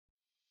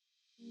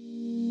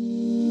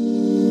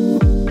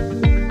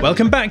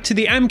Welcome back to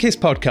the AMKIS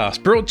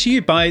podcast, brought to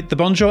you by the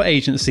Bonjour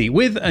Agency,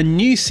 with a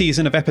new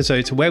season of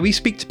episodes where we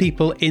speak to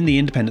people in the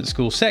independent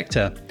school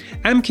sector.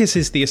 AMKIS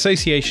is the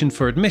Association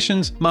for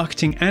Admissions,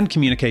 Marketing and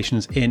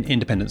Communications in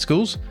Independent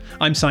Schools.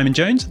 I'm Simon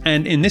Jones,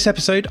 and in this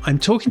episode, I'm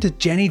talking to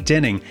Jenny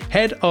Dinning,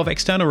 Head of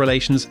External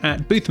Relations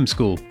at Bootham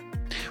School.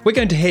 We're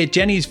going to hear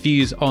Jenny's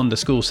views on the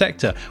school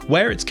sector,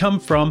 where it's come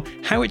from,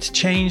 how it's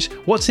changed,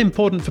 what's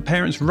important for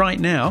parents right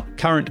now,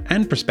 current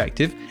and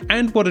prospective,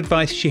 and what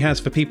advice she has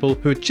for people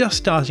who are just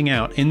starting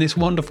out in this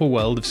wonderful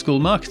world of school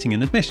marketing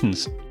and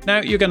admissions.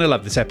 Now, you're going to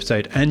love this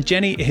episode, and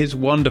Jenny is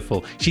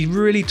wonderful. She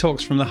really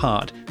talks from the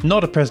heart,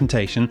 not a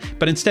presentation,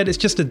 but instead it's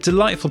just a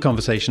delightful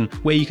conversation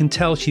where you can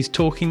tell she's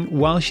talking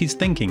while she's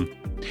thinking.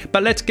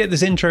 But let's get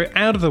this intro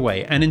out of the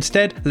way, and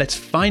instead let's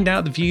find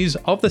out the views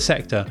of the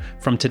sector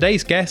from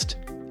today's guest.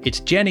 It's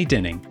Jenny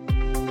Dinning.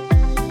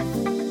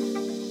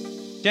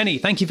 Jenny,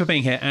 thank you for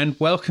being here and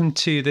welcome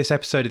to this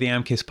episode of the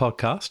AMKIS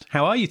podcast.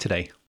 How are you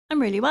today?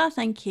 I'm really well,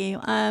 thank you.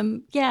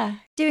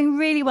 Doing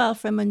really well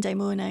for a Monday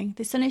morning.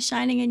 The sun is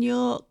shining in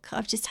York.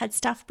 I've just had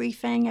staff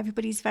briefing.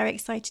 Everybody's very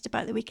excited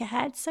about the week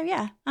ahead. So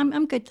yeah,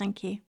 I'm good,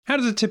 thank you. How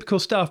does a typical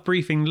staff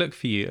briefing look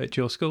for you at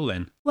your school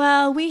then?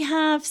 Well, we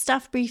have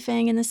staff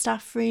briefing in the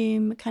staff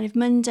room kind of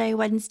Monday,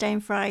 Wednesday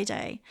and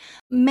Friday.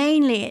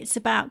 Mainly it's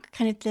about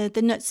kind of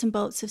the nuts and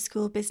bolts of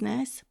school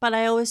business, but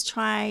I always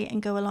try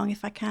and go along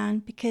if I can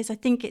because I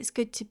think it's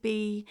good to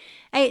be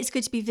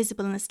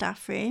visible in the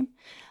staff room.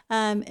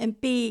 And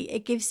B,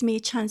 it gives me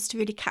a chance to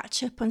really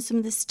catch up on some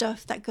of the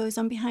stuff that goes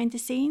on behind the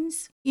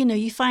scenes. You know,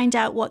 you find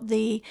out what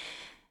the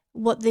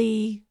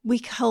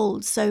week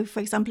holds. So, for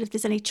example, if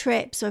there's any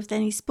trips or if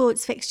there's any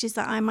sports fixtures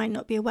that I might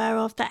not be aware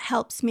of, that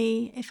helps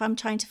me if I'm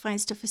trying to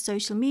find stuff for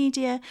social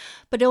media.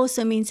 But it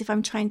also means if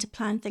I'm trying to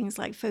plan things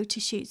like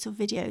photo shoots or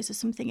videos or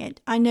something,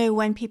 I know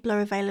when people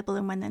are available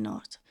and when they're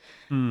not.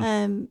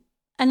 And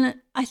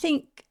I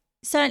think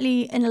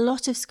certainly in a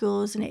lot of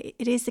schools, and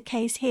it is the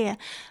case here,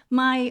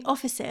 my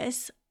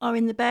offices are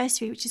in the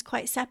bursary, which is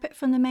quite separate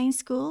from the main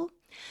school.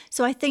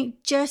 So I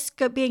think just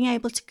being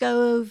able to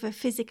go over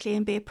physically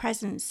and be a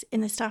presence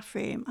in the staff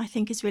room, I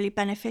think is really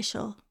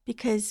beneficial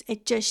because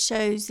it just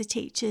shows the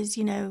teachers,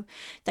 you know,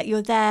 that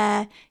you're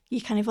there, you're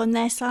kind of on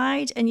their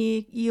side and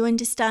you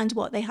understand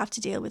what they have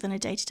to deal with on a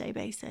day-to-day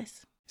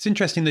basis. It's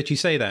interesting that you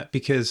say that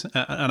because,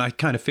 and I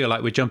kind of feel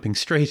like we're jumping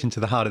straight into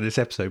the heart of this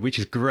episode, which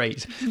is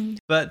great. Mm-hmm.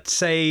 But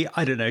say,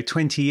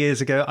 20 years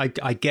ago,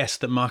 I guess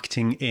that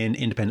marketing in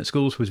independent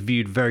schools was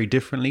viewed very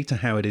differently to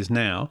how it is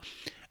now.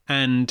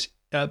 And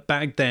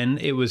back then,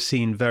 it was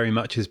seen very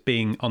much as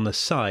being on the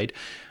side.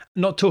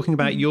 Not talking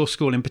about your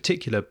school in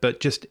particular, but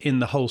just in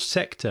the whole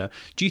sector.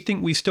 Do you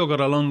think we've still got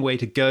a long way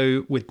to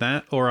go with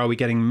that? Or are we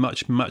getting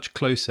much, much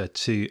closer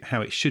to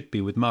how it should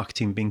be with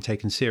marketing being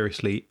taken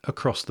seriously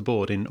across the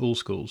board in all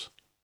schools?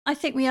 I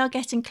think we are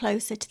getting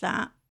closer to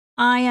that.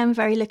 I am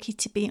very lucky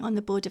to be on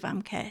the board of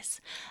AMKIS.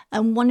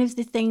 And one of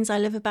the things I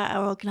love about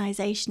our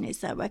organisation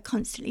is that we're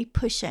constantly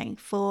pushing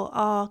for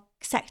our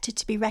sector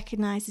to be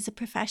recognised as a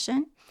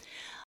profession.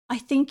 I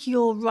think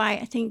you're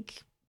right. I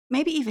think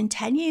maybe even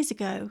 10 years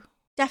ago,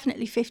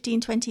 definitely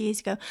 15, 20 years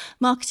ago,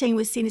 marketing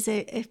was seen as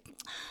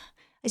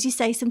as you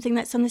say, something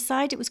that's on the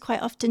side. It was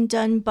quite often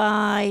done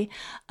by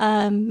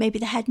maybe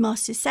the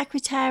headmaster's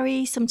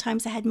secretary,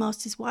 sometimes the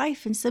headmaster's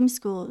wife in some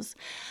schools.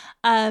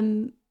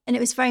 And it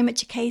was very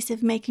much a case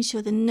of making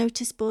sure the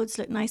notice boards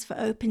look nice for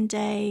open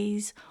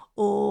days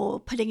or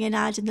putting an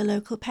ad in the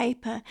local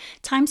paper.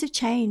 Times have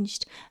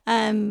changed.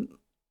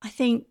 I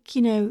think,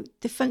 you know,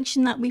 the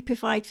function that we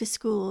provide for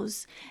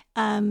schools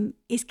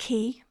is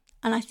key.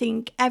 And I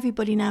think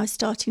everybody now is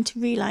starting to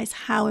realise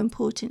how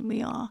important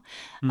we are.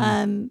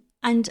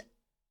 And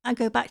I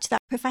go back to that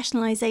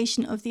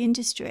professionalisation of the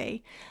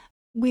industry.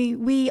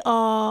 We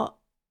are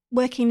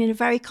working in a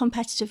very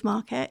competitive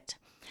market.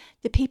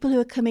 The people who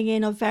are coming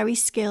in are very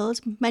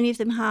skilled. Many of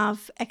them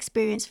have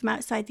experience from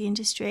outside the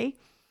industry.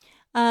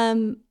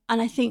 And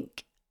I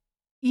think,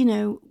 you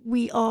know,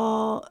 we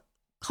are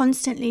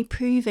constantly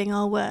proving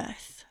our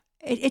worth.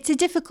 It's a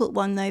difficult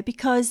one, though,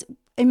 because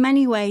in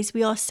many ways,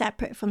 we are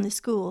separate from the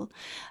school.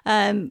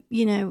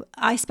 You know,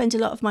 I spend a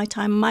lot of my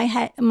time,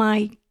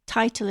 my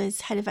title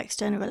is Head of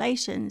External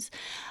Relations,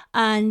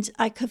 and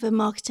I cover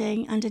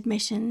marketing and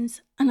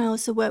admissions, and I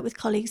also work with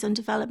colleagues on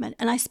development.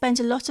 And I spend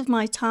a lot of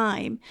my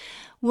time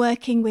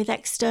working with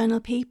external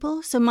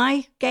people. So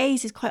my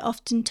gaze is quite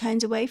often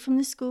turned away from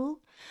the school.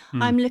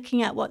 I'm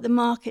looking at what the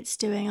market's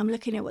doing. I'm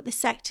looking at what the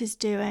sector's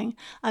doing.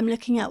 I'm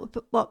looking at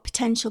what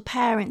potential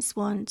parents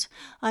want.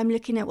 I'm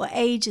looking at what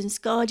agents,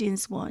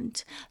 guardians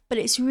want. But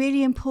it's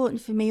really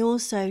important for me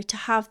also to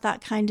have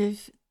that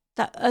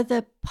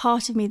other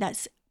part of me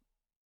that's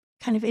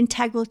kind of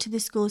integral to the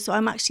school. So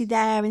I'm actually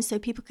there and so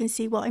people can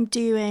see what I'm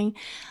doing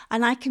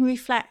and I can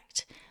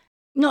reflect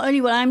not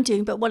only what I'm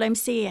doing, but what I'm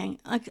seeing.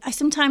 I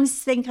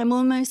sometimes think I'm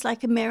almost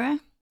like a mirror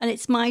and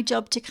it's my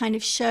job to kind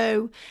of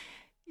show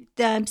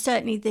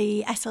certainly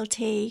the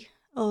SLT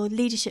or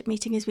leadership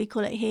meeting as we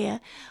call it here,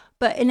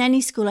 But in any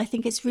school, I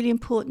think it's really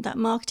important that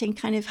marketing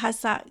kind of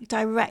has that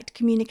direct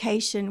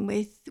communication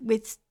with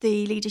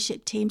the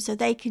leadership team, so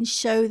they can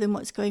show them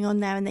what's going on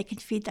there and they can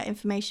feed that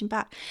information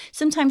back.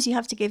 Sometimes you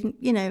have to give,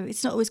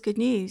 it's not always good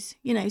news.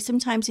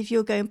 Sometimes if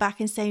you're going back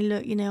and saying,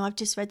 look, I've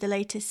just read the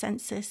latest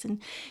census and,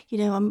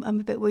 I'm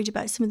a bit worried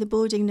about some of the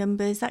boarding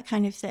numbers, that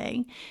kind of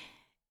thing,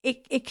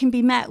 it can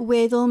be met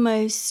with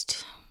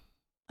almost,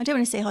 I don't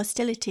want to say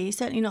hostility,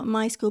 certainly not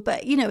my school,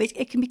 but,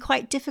 it can be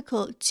quite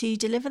difficult to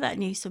deliver that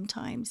news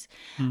sometimes.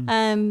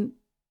 And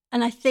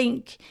I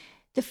think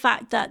the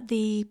fact that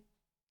the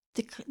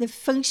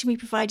function we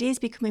provide is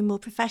becoming more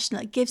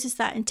professional, it gives us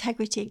that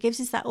integrity, it gives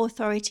us that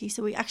authority.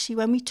 So we actually,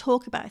 when we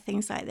talk about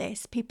things like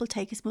this, people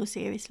take us more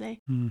seriously.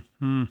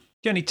 Mm-hmm.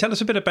 Jenny, tell us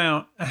a bit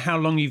about how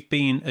long you've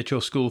been at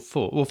your school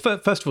for. Well,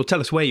 first of all, tell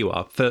us where you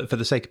are for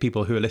the sake of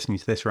people who are listening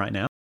to this right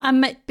now.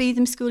 I'm at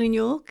Bootham School in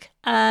York.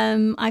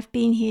 I've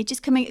been here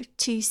just coming up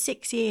to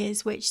 6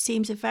 years, which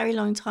seems a very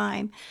long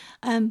time,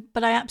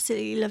 but I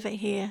absolutely love it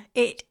here.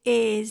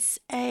 It's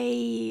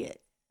a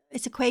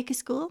Quaker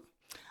school.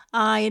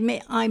 I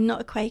admit I'm not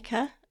a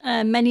Quaker.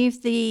 In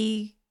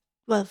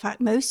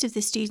fact, most of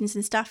the students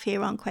and staff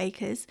here aren't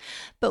Quakers,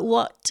 but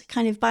what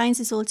kind of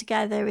binds us all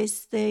together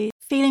is the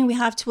feeling we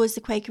have towards the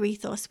Quaker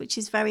ethos, which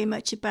is very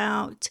much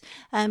about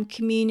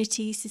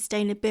community,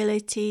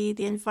 sustainability,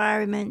 the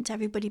environment,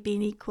 everybody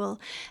being equal.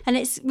 And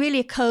it's really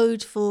a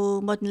code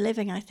for modern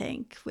living, I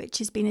think, which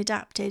has been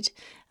adapted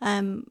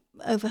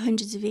over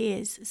hundreds of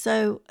years.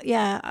 So,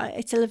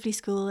 it's a lovely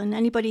school. And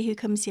anybody who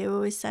comes here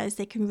always says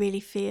they can really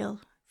feel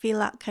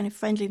that kind of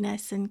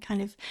friendliness and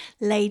kind of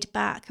laid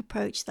back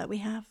approach that we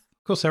have.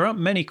 Of course, there aren't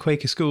many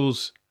Quaker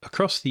schools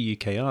across the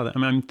UK, are there? I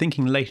mean, I'm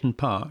thinking Leighton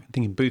Park, I'm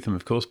thinking Bootham,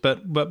 of course,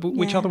 but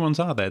which other ones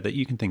are there that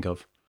you can think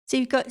of? So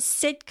you've got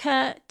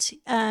Sidcutt,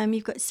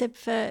 you've got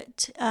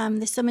Sibford,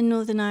 there's some in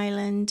Northern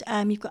Ireland,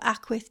 you've got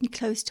Ackworth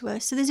close to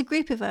us. So there's a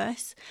group of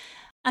us.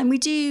 And we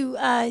do,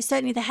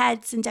 certainly the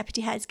heads and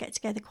deputy heads get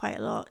together quite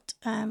a lot.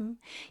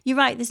 You're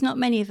right, there's not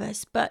many of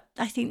us, but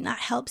I think that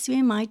helps me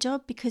in my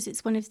job because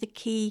it's one of the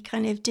key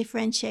kind of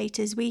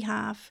differentiators we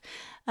have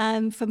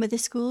from other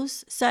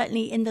schools,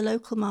 certainly in the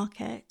local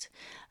market.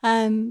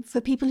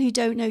 For people who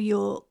don't know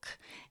York,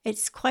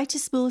 it's quite a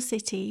small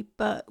city,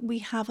 but we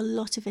have a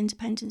lot of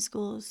independent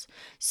schools.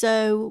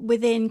 So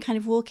within kind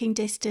of walking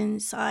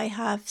distance, I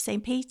have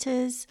St.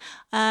 Peter's,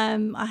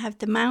 I have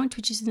the Mount,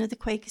 which is another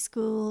Quaker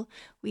school.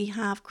 We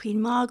have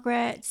Queen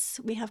Margaret's,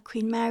 we have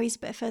Queen Mary's a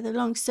bit further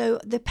along. So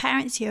the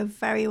parents here are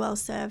very well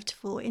served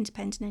for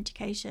independent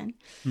education.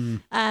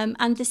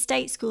 And the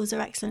state schools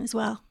are excellent as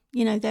well.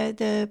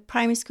 The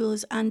primary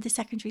schools and the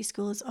secondary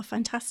schools are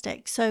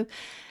fantastic. So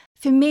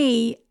for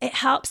me, it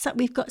helps that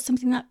we've got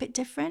something that bit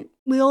different.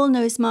 We all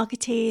know as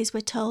marketeers, we're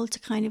told to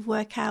kind of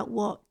work out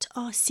what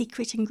our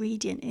secret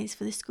ingredient is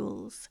for the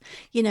schools.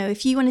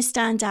 If you want to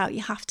stand out,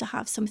 you have to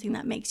have something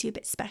that makes you a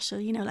bit special,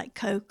 like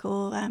Coke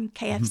or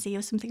KFC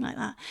or something like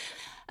that.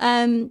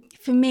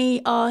 For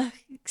me, our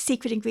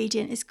secret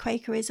ingredient is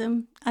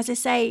Quakerism. As I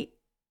say,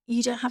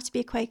 you don't have to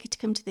be a Quaker to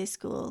come to this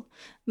school.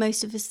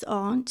 Most of us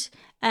aren't.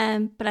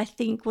 But I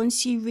think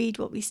once you read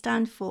what we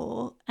stand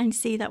for and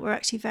see that we're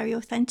actually very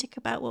authentic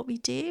about what we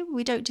do,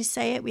 we don't just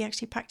say it, we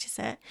actually practice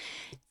it.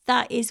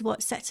 That is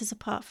what sets us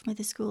apart from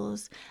other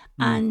schools.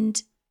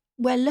 And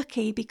we're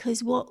lucky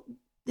because what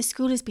the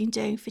school has been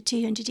doing for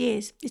 200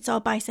 years, it's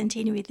our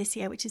bicentenary this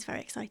year, which is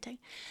very exciting.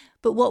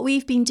 But what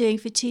we've been doing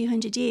for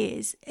 200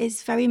 years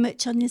is very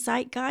much on the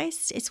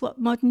zeitgeist. It's what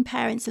modern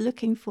parents are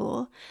looking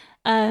for.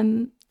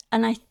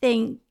 And I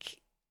think,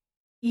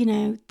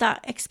 that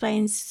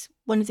explains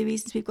one of the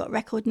reasons we've got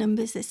record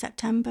numbers this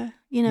September.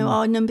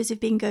 Our numbers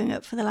have been going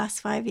up for the last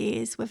 5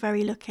 years. We're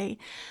very lucky.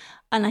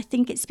 And I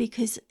think it's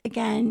because,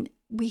 again,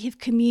 we have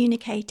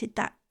communicated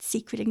that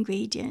secret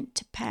ingredient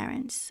to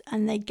parents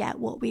and they get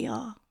what we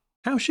are.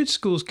 How should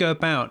schools go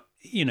about,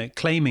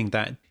 claiming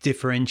that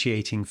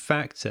differentiating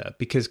factor?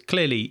 Because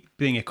clearly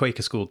being a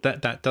Quaker school,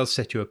 that does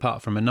set you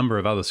apart from a number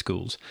of other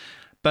schools.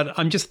 But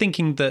I'm just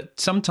thinking that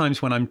sometimes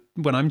when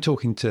I'm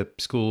talking to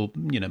school,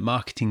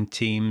 marketing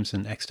teams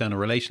and external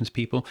relations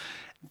people,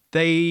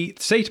 they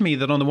say to me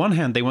that on the one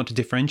hand, they want to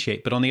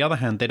differentiate, but on the other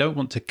hand, they don't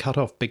want to cut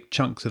off big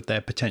chunks of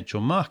their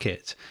potential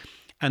market.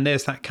 And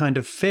there's that kind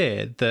of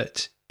fear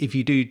that if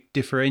you do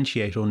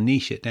differentiate or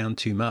niche it down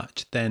too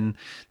much, then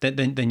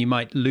you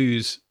might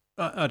lose,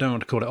 I don't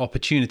want to call it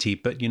opportunity,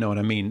 but you know what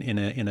I mean,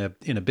 in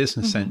a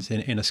business sense,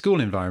 in a school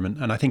environment.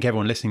 And I think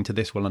everyone listening to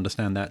this will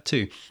understand that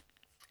too.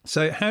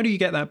 So how do you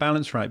get that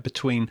balance right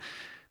between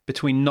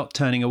not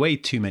turning away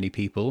too many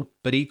people,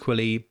 but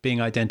equally being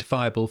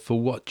identifiable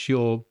for what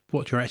you're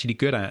actually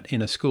good at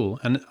in a school?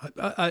 And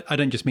I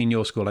don't just mean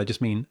your school, I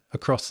just mean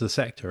across the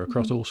sector,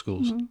 across all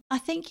schools. I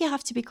think you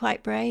have to be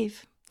quite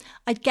brave.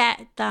 I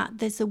get that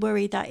there's a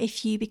worry that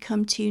if you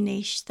become too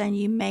niche, then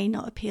you may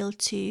not appeal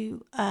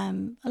to a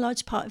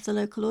large part of the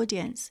local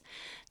audience.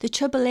 The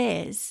trouble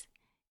is,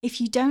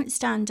 if you don't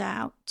stand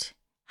out,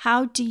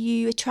 how do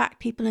you attract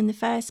people in the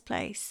first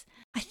place?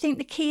 I think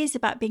the key is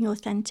about being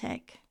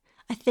authentic.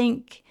 I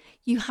think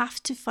you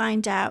have to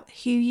find out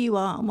who you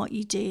are and what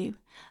you do.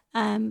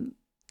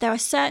 There are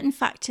certain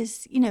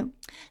factors,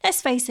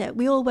 let's face it,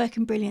 we all work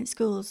in brilliant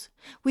schools.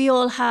 We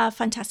all have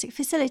fantastic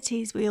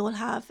facilities. We all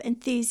have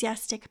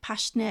enthusiastic,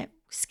 passionate,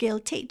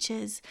 skilled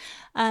teachers.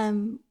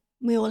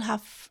 We all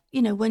have,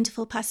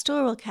 wonderful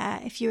pastoral care.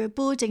 If you're a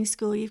boarding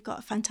school, you've got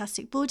a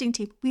fantastic boarding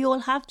team. We all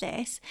have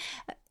this.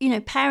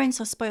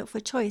 Parents are spoilt for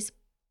choice.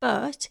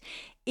 But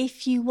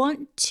if you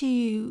want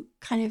to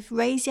kind of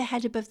raise your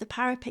head above the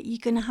parapet, you're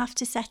going to have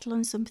to settle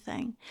on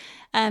something.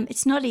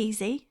 It's not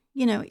easy.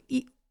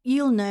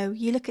 You'll know,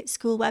 you look at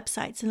school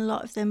websites and a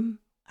lot of them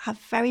have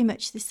very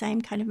much the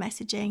same kind of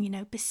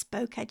messaging,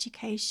 bespoke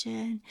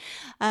education,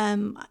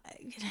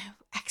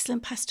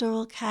 excellent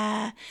pastoral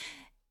care.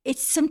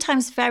 It's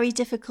sometimes very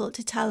difficult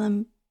to tell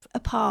them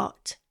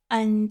apart.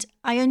 And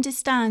I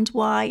understand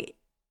why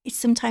it's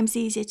sometimes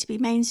easier to be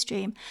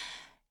mainstream.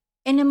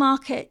 In a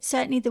market,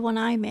 certainly the one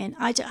I'm in,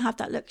 I don't have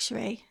that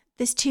luxury.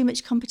 There's too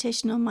much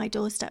competition on my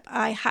doorstep.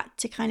 I had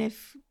to kind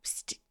of,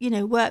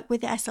 work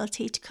with the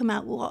SLT to come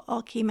out what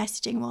our key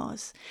messaging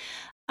was.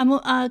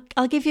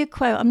 I'll give you a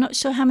quote. I'm not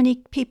sure how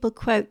many people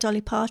quote Dolly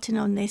Parton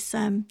on this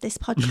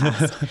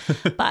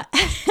podcast,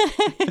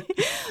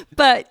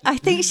 but I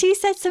think she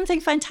said something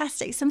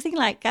fantastic, something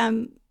like,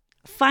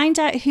 find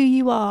out who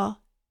you are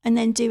and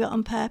then do it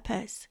on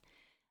purpose.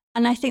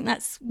 And I think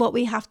that's what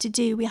we have to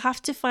do. We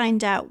have to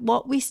find out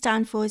what we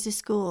stand for as a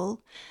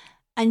school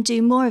and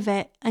do more of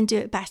it and do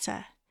it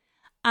better.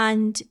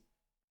 And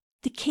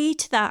the key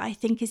to that, I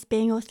think, is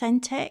being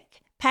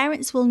authentic.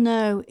 Parents will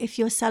know if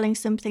you're selling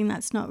something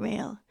that's not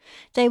real.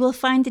 They will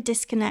find the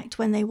disconnect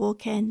when they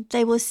walk in.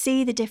 They will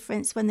see the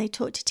difference when they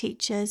talk to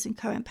teachers and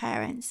current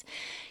parents.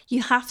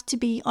 You have to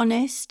be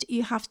honest.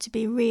 You have to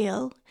be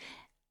real.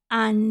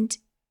 And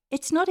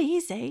it's not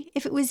easy.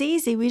 If it was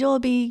easy, we'd all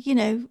be,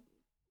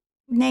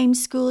 name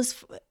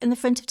schools in the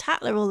front of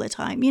Tatler all the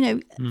time.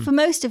 For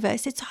most of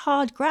us, it's a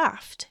hard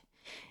graft.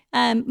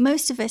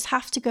 Most of us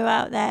have to go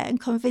out there and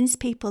convince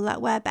people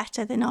that we're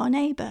better than our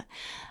neighbour.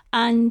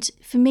 And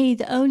for me,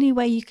 the only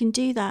way you can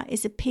do that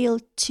is appeal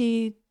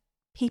to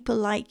people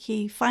like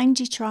you. Find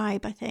your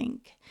tribe, I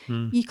think.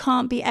 You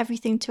can't be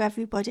everything to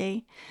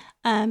everybody.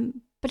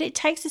 But it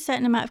takes a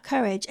certain amount of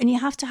courage and you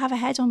have to have a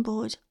head on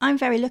board. I'm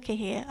very lucky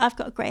here. I've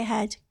got a great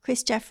head.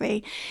 Chris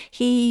Jeffrey,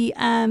 he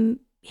and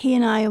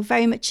I are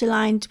very much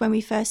aligned when we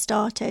first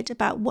started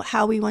about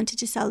how we wanted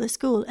to sell the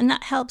school. And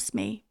that helps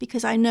me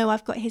because I know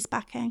I've got his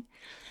backing.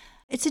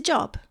 It's a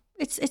job.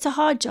 It's a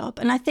hard job.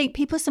 And I think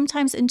people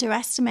sometimes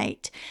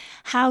underestimate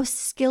how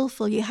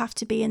skillful you have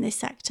to be in this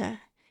sector.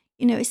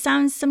 It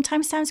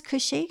sometimes sounds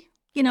cushy.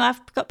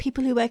 I've got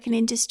people who work in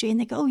industry and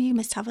they go, oh, you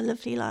must have a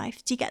lovely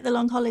life. Do you get the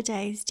long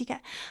holidays?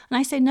 And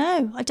I say,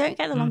 no, I don't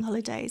get the long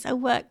holidays. I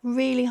work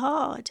really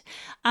hard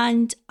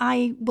and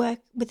I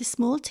work with a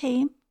small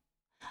team.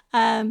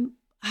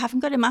 I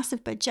haven't got a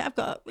massive budget. I've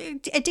got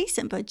a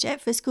decent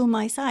budget for a school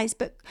my size,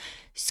 but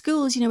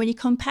schools, when you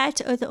compare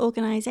to other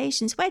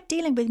organisations, we're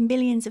dealing with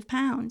millions of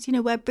pounds.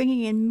 We're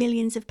bringing in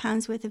millions of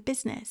pounds worth of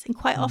business. And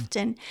quite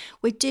often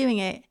we're doing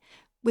it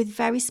with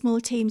very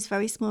small teams,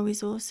 very small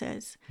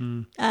resources.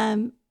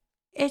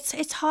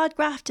 It's hard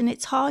graft and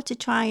it's hard to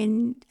try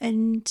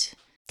and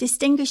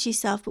distinguish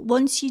yourself. But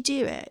once you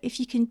do it, if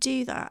you can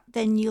do that,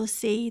 then you'll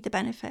see the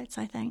benefits,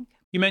 I think.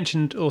 You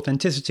mentioned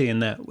authenticity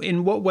in there.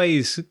 In what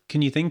ways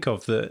can you think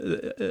of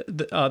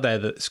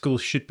that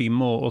schools should be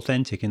more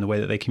authentic in the way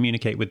that they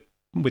communicate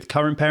with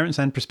current parents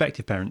and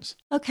prospective parents?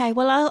 Okay,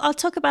 well, I'll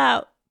talk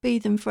about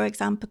Bootham, for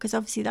example, because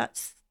obviously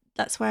that's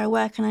where I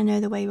work and I know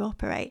the way we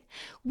operate.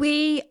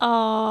 We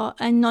are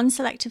a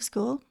non-selective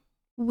school.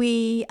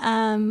 We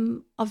are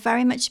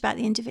very much about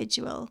the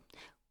individual.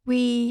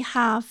 We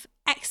have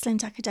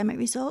excellent academic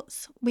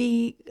results.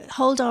 We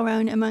hold our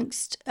own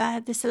amongst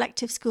the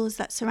selective schools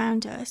that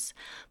surround us,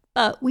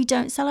 but we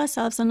don't sell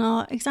ourselves on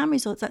our exam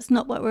results. That's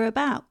not what we're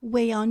about.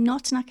 We are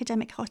not an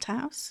academic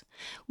hothouse.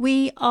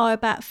 We are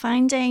about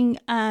finding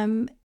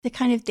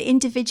the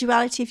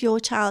individuality of your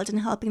child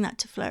and helping that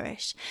to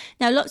flourish.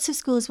 Now, lots of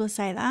schools will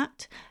say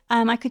that.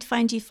 I could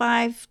find you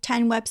 5-10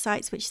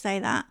 websites which say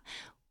that.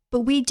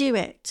 But we do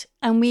it,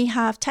 and we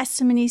have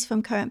testimonies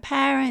from current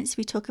parents.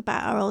 We talk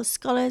about our old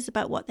scholars,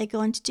 about what they go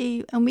on to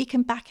do, and we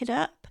can back it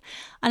up.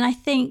 And I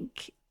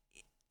think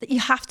that you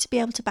have to be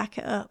able to back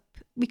it up.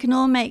 We can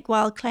all make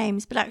wild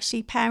claims, but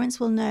actually parents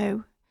will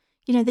know,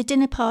 the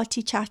dinner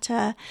party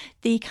chatter,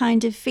 the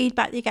kind of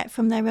feedback they get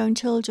from their own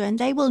children,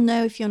 they will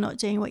know if you're not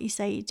doing what you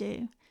say you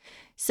do.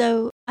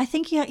 So I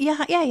think, you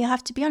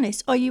have to be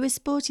honest. Are you a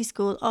sporty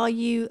school? Are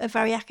you a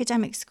very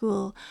academic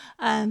school?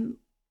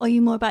 Are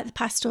you more about the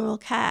pastoral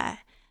care?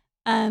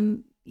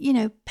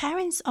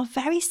 Parents are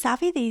very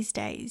savvy these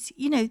days.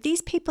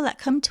 These people that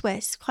come to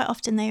us, quite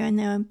often they own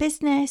their own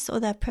business or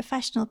they're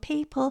professional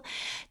people.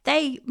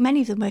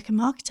 Many of them work in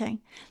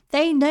marketing.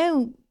 They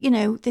know,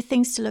 the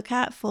things to look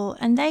out for,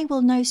 and they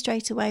will know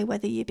straight away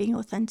whether you're being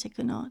authentic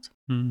or not.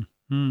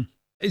 Mm-hmm.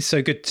 It's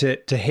so good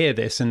to hear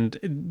this, and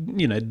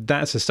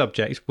that's a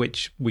subject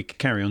which we could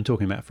carry on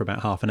talking about for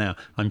about half an hour,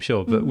 I'm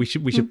sure. But we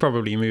should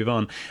probably move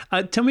on.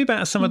 Tell me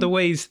about some of the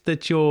ways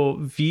that your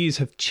views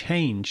have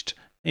changed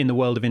in the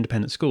world of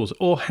independent schools,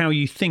 or how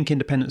you think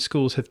independent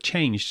schools have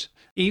changed,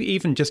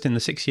 even just in the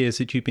 6 years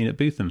that you've been at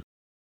Bootham.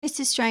 It's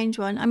a strange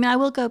one. I mean, I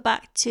will go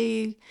back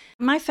to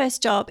my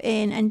first job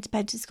in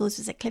independent schools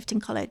was at Clifton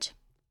College,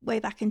 way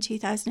back in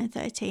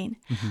 2013.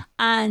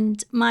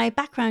 And my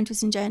background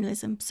was in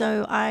journalism.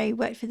 So I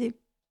worked for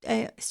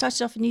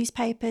started off in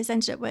newspapers,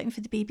 ended up working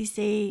for the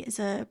BBC as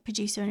a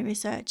producer and a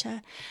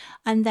researcher.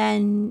 And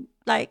then,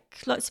 like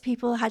lots of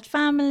people, had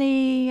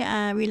family,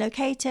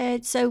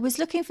 relocated. So was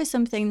looking for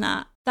something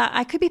that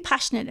I could be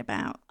passionate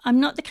about. I'm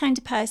not the kind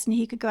of person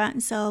who could go out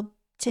and sell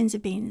tins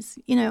of beans.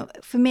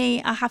 For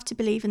me, I have to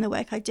believe in the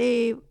work I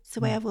do. It's the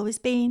way I've always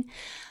been.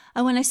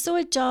 And when I saw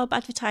a job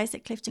advertised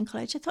at Clifton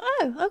College, I thought,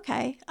 oh,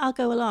 okay, I'll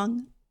go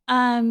along.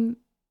 And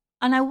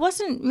I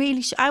wasn't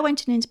really sure. I went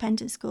to an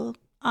independent school.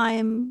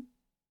 I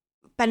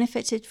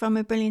benefited from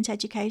a brilliant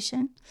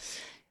education.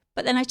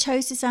 But then I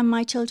chose to send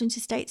my children to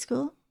state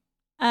school.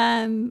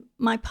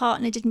 My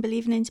partner didn't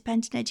believe in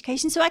independent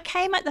education. So I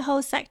came at the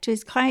whole sector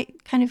as quite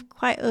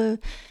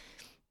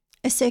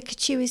a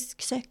circuitous,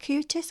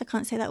 I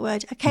can't say that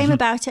word. I came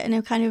about it in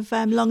a kind of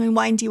long and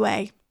windy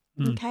way.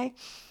 Okay.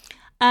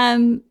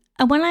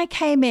 And when I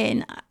came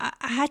in,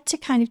 I had to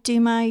kind of do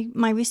my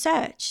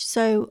research.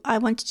 So I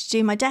wanted to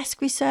do my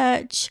desk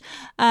research.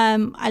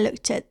 I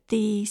looked at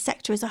the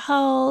sector as a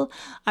whole.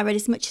 I read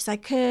as much as I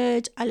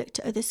could. I looked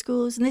at other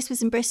schools. And this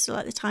was in Bristol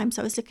at the time.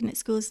 So I was looking at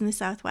schools in the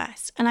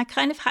Southwest. And I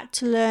kind of had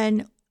to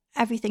learn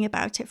everything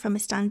about it from a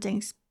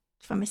standing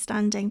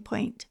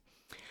point.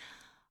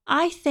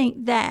 I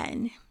think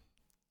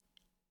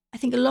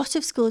a lot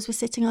of schools were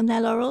sitting on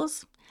their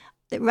laurels,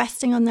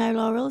 resting on their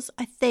laurels.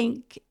 I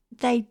think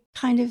they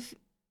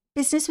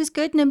business was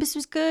good, numbers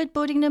was good,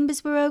 boarding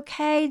numbers were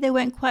okay. They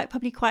weren't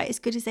probably quite as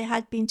good as they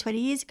had been 20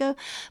 years ago.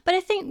 But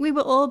I think we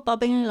were all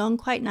bobbing along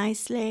quite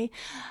nicely.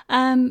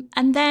 And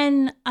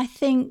then I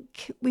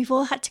think we've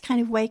all had to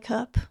kind of wake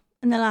up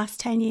in the last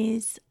 10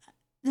 years.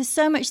 There's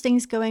so much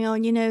things going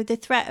on, the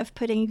threat of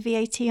putting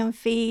VAT on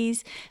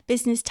fees,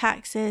 business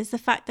taxes, the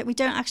fact that we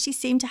don't actually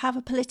seem to have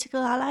a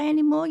political ally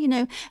anymore.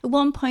 At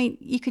one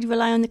point you could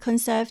rely on the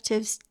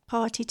Conservative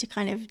Party to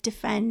kind of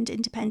defend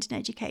independent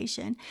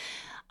education.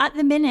 At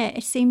the minute,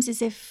 it seems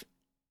as if,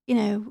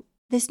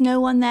 there's no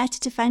one there to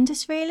defend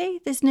us, really.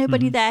 There's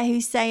nobody there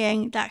who's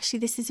saying that actually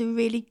this is a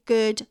really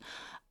good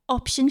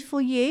option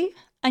for you.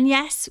 And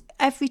yes,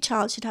 every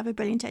child should have a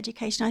brilliant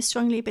education. I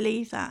strongly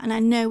believe that. And I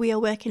know we are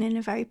working in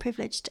a very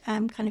privileged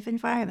kind of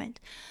environment.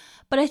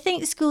 But I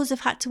think the schools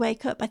have had to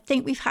wake up. I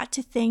think we've had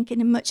to think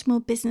in a much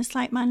more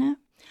business-like manner.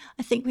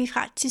 I think we've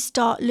had to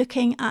start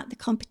looking at the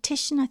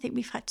competition. I think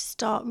we've had to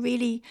start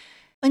really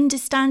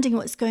understanding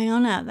what's going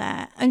on out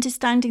there,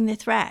 understanding the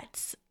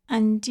threats.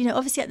 And,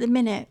 obviously at the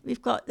minute,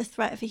 we've got the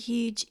threat of a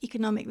huge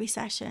economic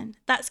recession.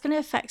 That's going to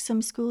affect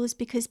some schools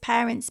because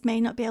parents may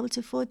not be able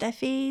to afford their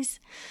fees.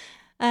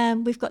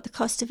 We've got the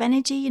cost of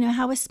energy.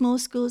 How are small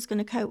schools going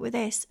to cope with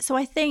this? So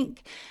I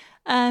think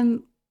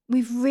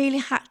we've really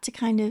had to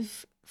kind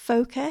of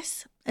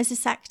focus as a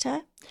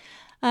sector.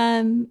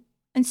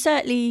 And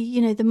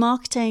certainly, the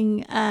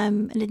marketing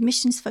and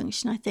admissions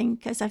function, I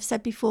think, as I've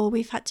said before,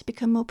 we've had to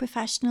become more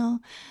professional.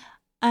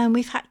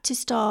 We've had to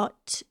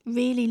start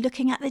really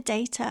looking at the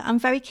data. I'm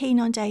very keen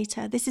on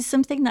data. This is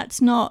something that's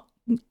not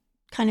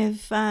kind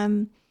of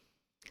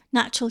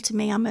natural to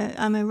me. I'm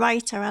a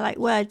writer. I like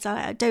words.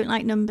 I don't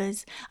like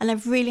numbers. And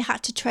I've really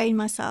had to train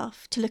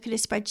myself to look at a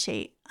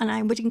spreadsheet. And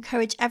I would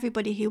encourage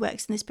everybody who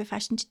works in this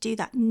profession to do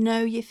that.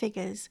 Know your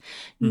figures,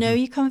 know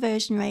your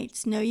conversion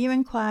rates, know your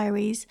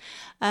inquiries,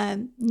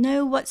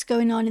 know what's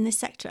going on in the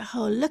sector at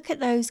whole. Look at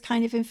those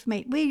kind of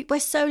information. We're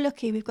so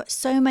lucky. We've got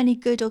so many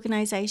good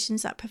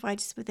organisations that provide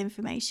us with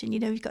information.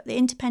 We've got the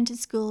Independent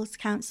Schools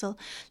Council.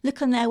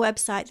 Look on their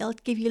website. They'll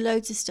give you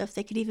loads of stuff.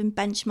 They could even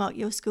benchmark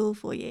your school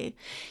for you.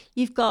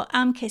 You've got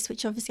AMCIS,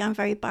 which obviously I'm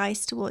very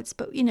biased towards,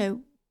 but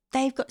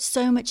they've got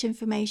so much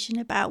information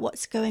about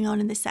what's going on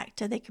in the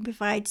sector. They can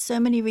provide so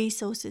many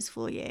resources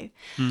for you.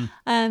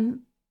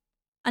 And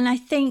I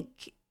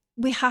think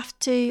we have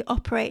to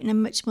operate in a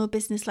much more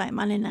business-like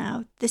manner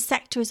now. The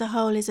sector as a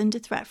whole is under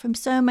threat from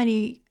so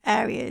many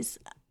areas.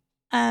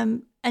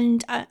 And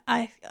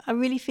I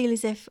really feel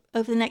as if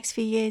over the next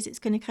few years, it's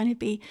going to kind of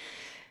be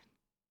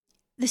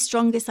the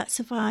strongest that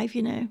survive,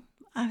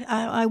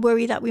 I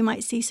worry that we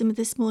might see some of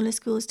the smaller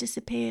schools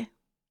disappear.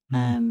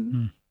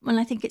 And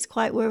I think it's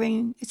quite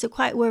worrying. It's a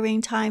quite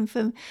worrying time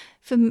for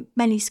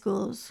many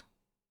schools.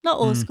 Not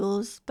all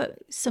schools, but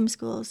some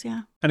schools,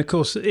 yeah. And of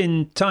course,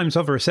 in times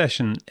of a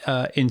recession,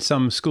 in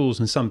some schools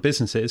and some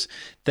businesses,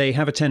 they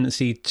have a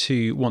tendency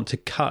to want to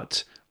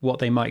cut what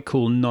they might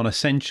call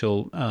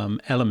non-essential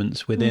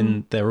elements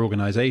within their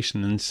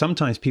organization. And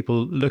sometimes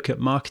people look at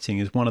marketing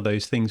as one of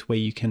those things where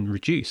you can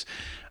reduce.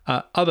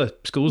 Other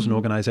schools and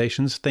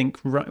organizations think,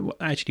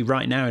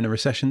 right now in a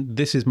recession,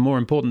 this is more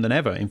important than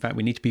ever. In fact,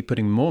 we need to be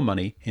putting more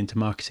money into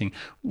marketing.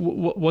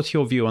 What's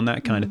your view on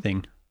that kind of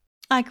thing?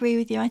 I agree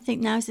with you. I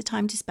think now's the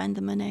time to spend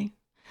the money.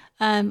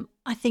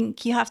 I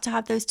think you have to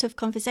have those tough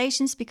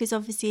conversations, because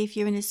obviously if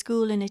you're in a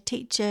school and a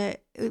teacher,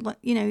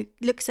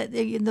 looks at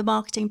the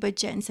marketing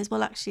budget and says,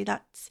 well, actually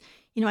that's,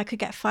 I could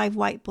get 5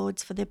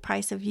 whiteboards for the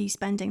price of you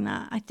spending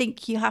that. I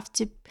think you have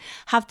to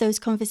have those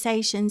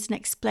conversations and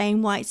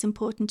explain why it's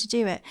important to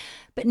do it.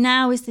 But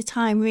now is the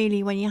time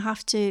really when you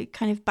have to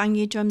kind of bang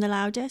your drum the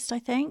loudest, I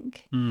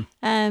think.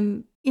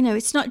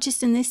 It's not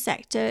just in this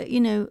sector,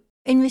 in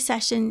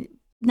recession,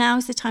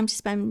 now's the time to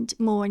spend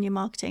more on your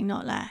marketing,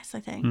 not less, I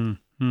think.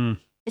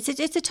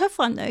 It's a tough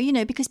one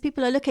though, because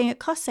people are looking at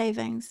cost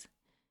savings.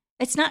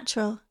 It's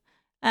natural.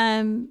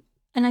 And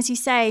as you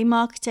say,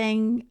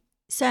 marketing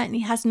certainly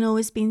hasn't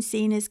always been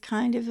seen as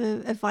kind of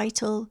a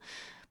vital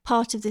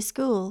part of the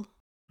school.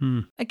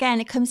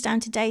 Again, it comes down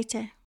to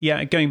data.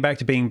 Yeah, going back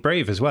to being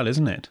brave as well,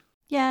 isn't it?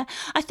 Yeah,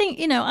 I think,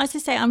 as I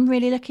say, I'm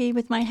really lucky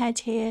with my head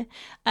here.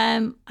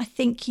 I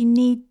think you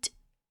need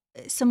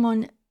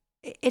someone.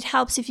 It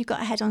helps if you've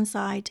got a head on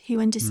side who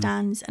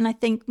understands. And I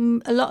think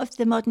a lot of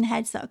the modern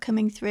heads that are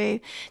coming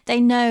through,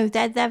 they know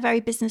they're very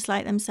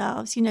business-like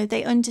themselves.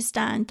 They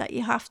understand that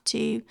you have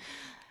to.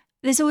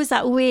 There's always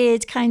that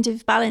weird kind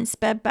of balance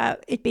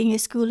about it being a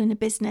school and a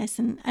business.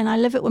 And I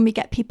love it when we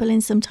get people in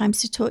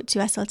sometimes to talk to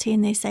SLT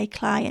and they say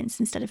clients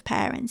instead of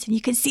parents. And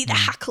you can see the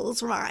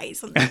hackles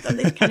rise on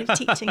this kind of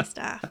teaching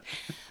staff.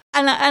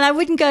 And I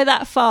wouldn't go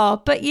that far.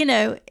 But,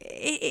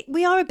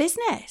 we are a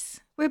business.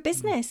 We're a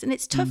business and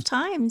it's tough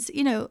times.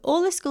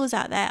 All the schools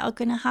out there are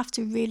going to have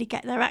to really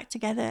get their act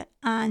together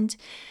and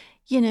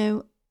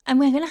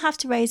we're going to have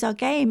to raise our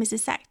game as a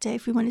sector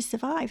if we want to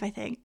survive, I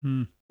think.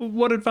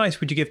 What advice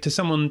would you give to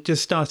someone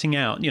just starting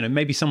out,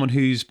 maybe someone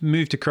who's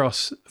moved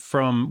across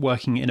from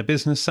working in a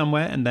business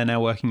somewhere and they're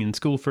now working in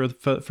school for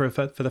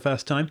the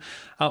first time,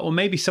 or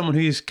maybe someone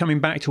who's coming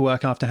back to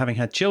work after having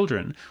had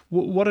children?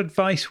 What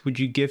advice would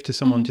you give to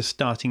someone just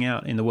starting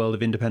out in the world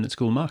of independent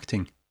school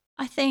marketing?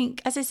 I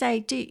think, as I say, I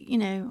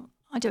don't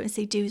want to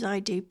say do as I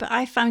do, but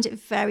I found it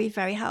very,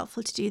 very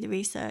helpful to do the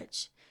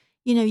research.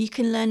 You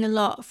can learn a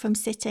lot from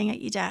sitting at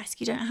your desk.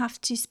 You don't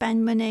have to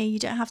spend money. You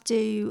don't have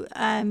to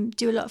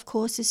do a lot of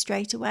courses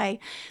straight away.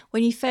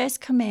 When you first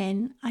come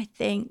in, I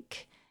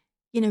think,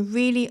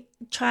 really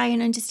try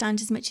and understand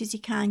as much as you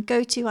can.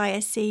 Go to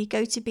ISC,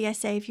 go to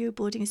BSA if you're a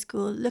boarding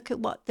school, look at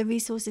what the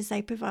resources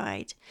they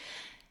provide.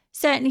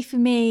 Certainly for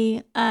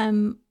me,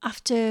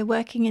 after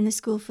working in the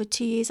school for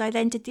 2 years, I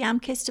then did the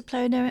AMKIS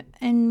diploma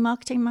in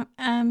marketing,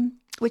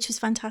 which was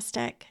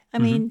fantastic. I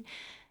mean,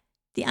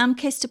 the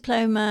AMKIS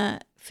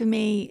diploma for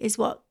me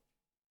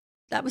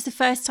that was the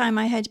first time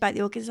I heard about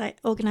the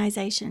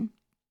organisation.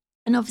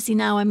 And obviously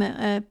now I'm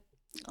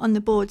on the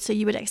board, so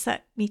you would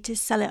expect me to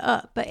sell it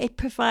up. But it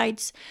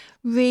provides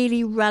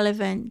really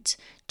relevant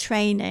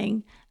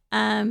training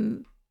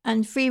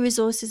and free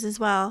resources as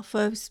well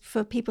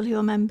for people who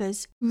are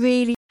members,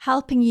 really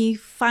helping you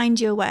find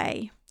your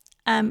way.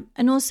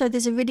 And also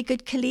there's a really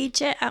good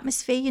collegiate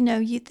atmosphere.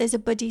 There's a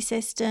buddy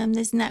system,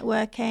 there's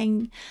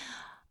networking.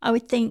 I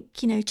would think,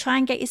 try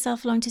and get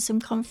yourself along to some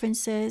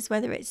conferences,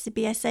 whether it's the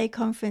BSA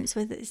conference,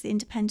 whether it's the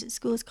Independent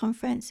Schools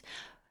Conference.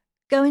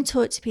 Go and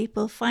talk to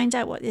people, find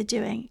out what they're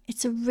doing.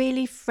 It's a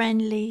really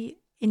friendly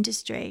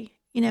industry.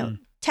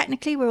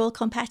 Technically we're all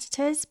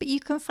competitors, but you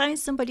can find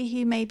somebody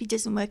who maybe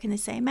doesn't work in the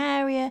same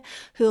area,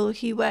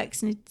 who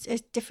works in a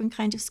different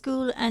kind of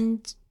school,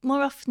 and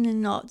more often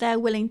than not, they're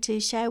willing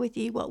to share with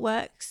you what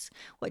works,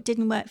 what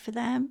didn't work for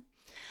them.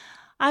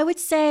 I would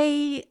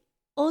say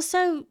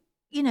also,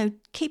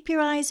 keep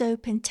your eyes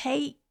open,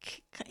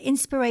 take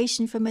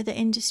inspiration from other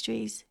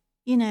industries.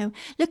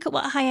 Look at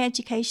what higher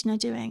education are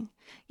doing.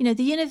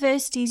 The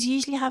universities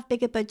usually have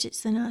bigger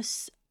budgets than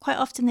us. Quite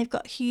often they've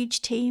got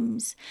huge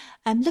teams.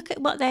 Look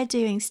at what they're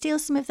doing. Steal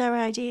some of their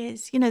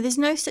ideas. There's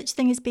no such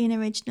thing as being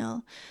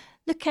original.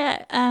 Look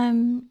at,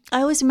 I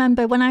always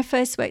remember when I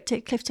first worked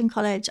at Clifton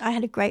College, I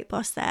had a great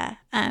boss there,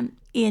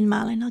 Ian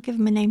Mallon, I'll give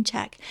him a name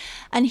check.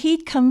 And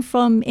he'd come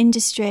from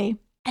industry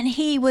and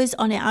he was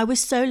on it. I was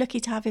so lucky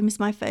to have him as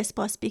my first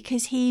boss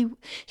because he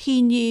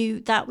knew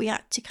that we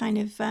had to kind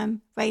of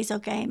raise our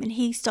game, and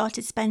he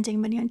started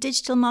spending money on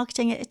digital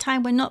marketing at a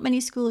time when not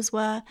many schools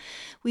were.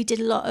 We did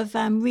a lot of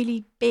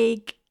really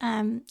big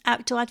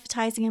outdoor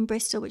advertising in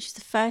Bristol, which was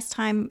the first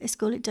time a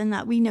school had done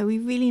that. We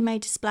really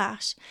made a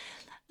splash.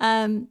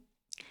 And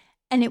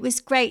it was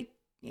great.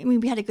 I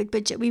mean, we had a good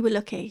budget. We were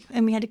lucky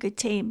and we had a good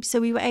team.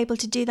 So we were able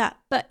to do that.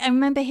 But I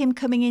remember him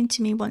coming in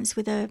to me once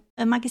with a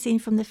magazine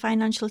from the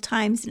Financial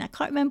Times. And I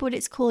can't remember what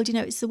it's called.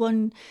 It's the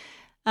one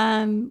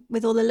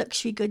with all the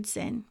luxury goods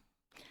in.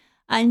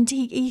 And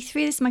he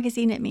threw this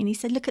magazine at me and he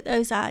said, look at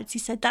those ads. He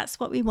said, that's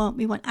what we want.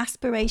 We want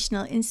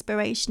aspirational,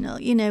 inspirational.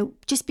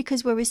 Just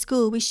because we're a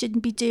school, we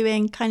shouldn't be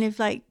doing kind of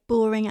like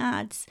boring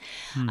ads.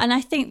 And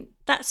I think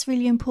that's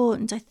really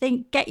important. I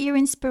think get your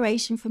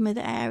inspiration from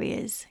other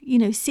areas.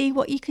 See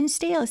what you can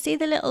steal. See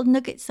the little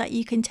nuggets that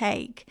you can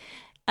take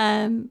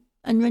and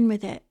run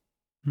with it.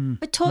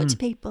 But talk to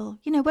people.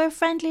 We're a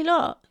friendly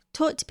lot.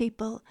 Talk to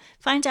people.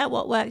 Find out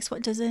what works,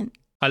 what doesn't.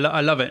 I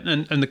love it.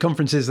 And the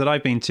conferences that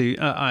I've been to,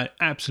 I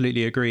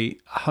absolutely agree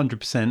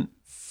 100%.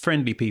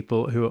 Friendly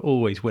people who are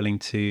always willing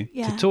to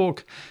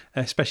talk,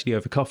 especially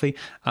over coffee,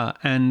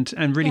 and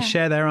really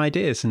share their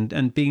ideas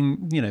and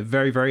being,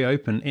 very, very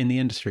open in the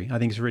industry. I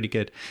think it's really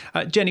good.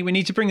 Jenny, we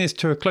need to bring this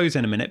to a close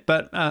in a minute,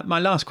 but my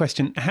last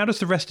question, how does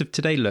the rest of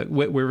today look?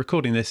 We're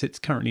recording this, it's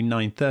currently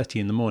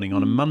 9:30 in the morning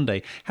on a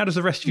Monday. How does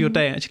the rest of your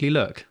day actually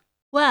look?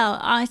 Well,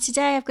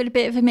 today I've got a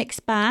bit of a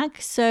mixed bag.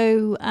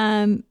 So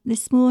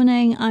this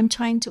morning I'm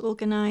trying to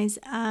organise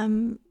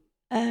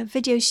a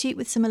video shoot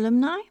with some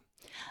alumni.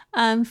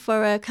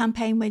 For a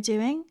campaign we're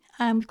doing.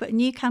 We've got a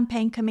new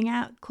campaign coming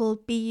out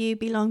called Be You,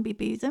 Belong, Be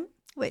Bootham,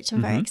 which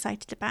I'm very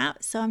excited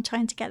about. So I'm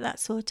trying to get that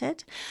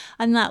sorted.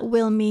 And that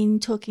will mean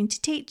talking to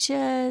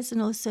teachers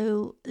and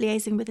also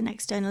liaising with an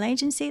external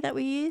agency that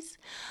we use.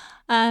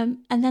 And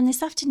then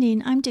this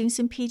afternoon, I'm doing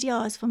some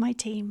PDRs for my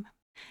team.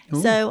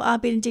 Ooh. So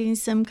I've been doing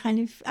some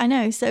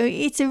so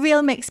it's a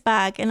real mixed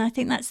bag. And I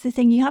think that's the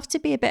thing. You have to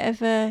be a bit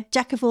of a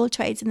jack of all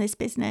trades in this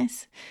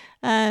business.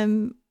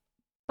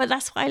 But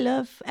that's what I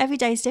love. Every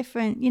day is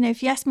different.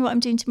 If you ask me what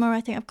I'm doing tomorrow,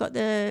 I think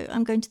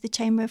I'm going to the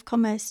Chamber of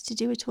Commerce to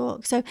do a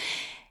talk. So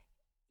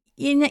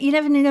you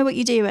never know what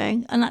you're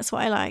doing, and that's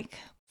what I like.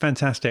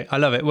 Fantastic. I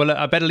love it. Well,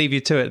 I better leave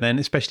you to it then,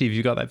 especially if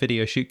you've got that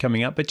video shoot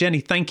coming up. But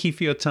Jenny, thank you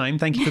for your time.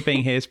 Thank you for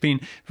being here. It's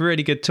been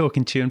really good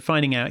talking to you and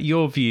finding out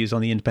your views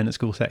on the independent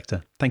school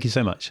sector. Thank you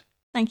so much.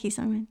 Thank you,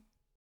 Simon.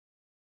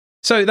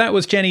 So that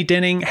was Jenny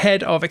Dinning,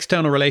 Head of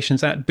External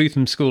Relations at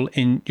Bootham School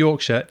in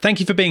Yorkshire. Thank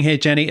you for being here,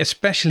 Jenny,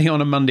 especially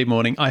on a Monday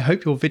morning. I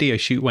hope your video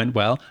shoot went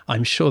well.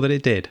 I'm sure that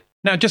it did.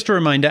 Now, just a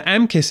reminder,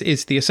 AMCIS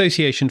is the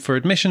Association for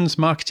Admissions,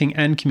 Marketing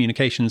and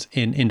Communications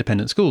in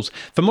Independent Schools.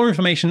 For more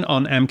information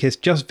on AMCIS,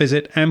 just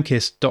visit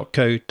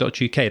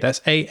amcis.co.uk.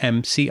 That's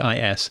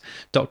amcis.co.uk.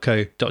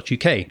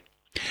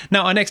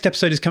 Now, our next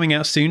episode is coming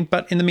out soon,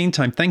 but in the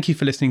meantime, thank you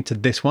for listening to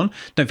this one.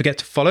 Don't forget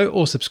to follow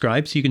or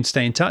subscribe so you can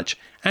stay in touch,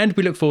 and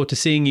we look forward to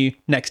seeing you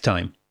next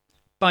time.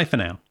 Bye for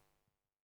now.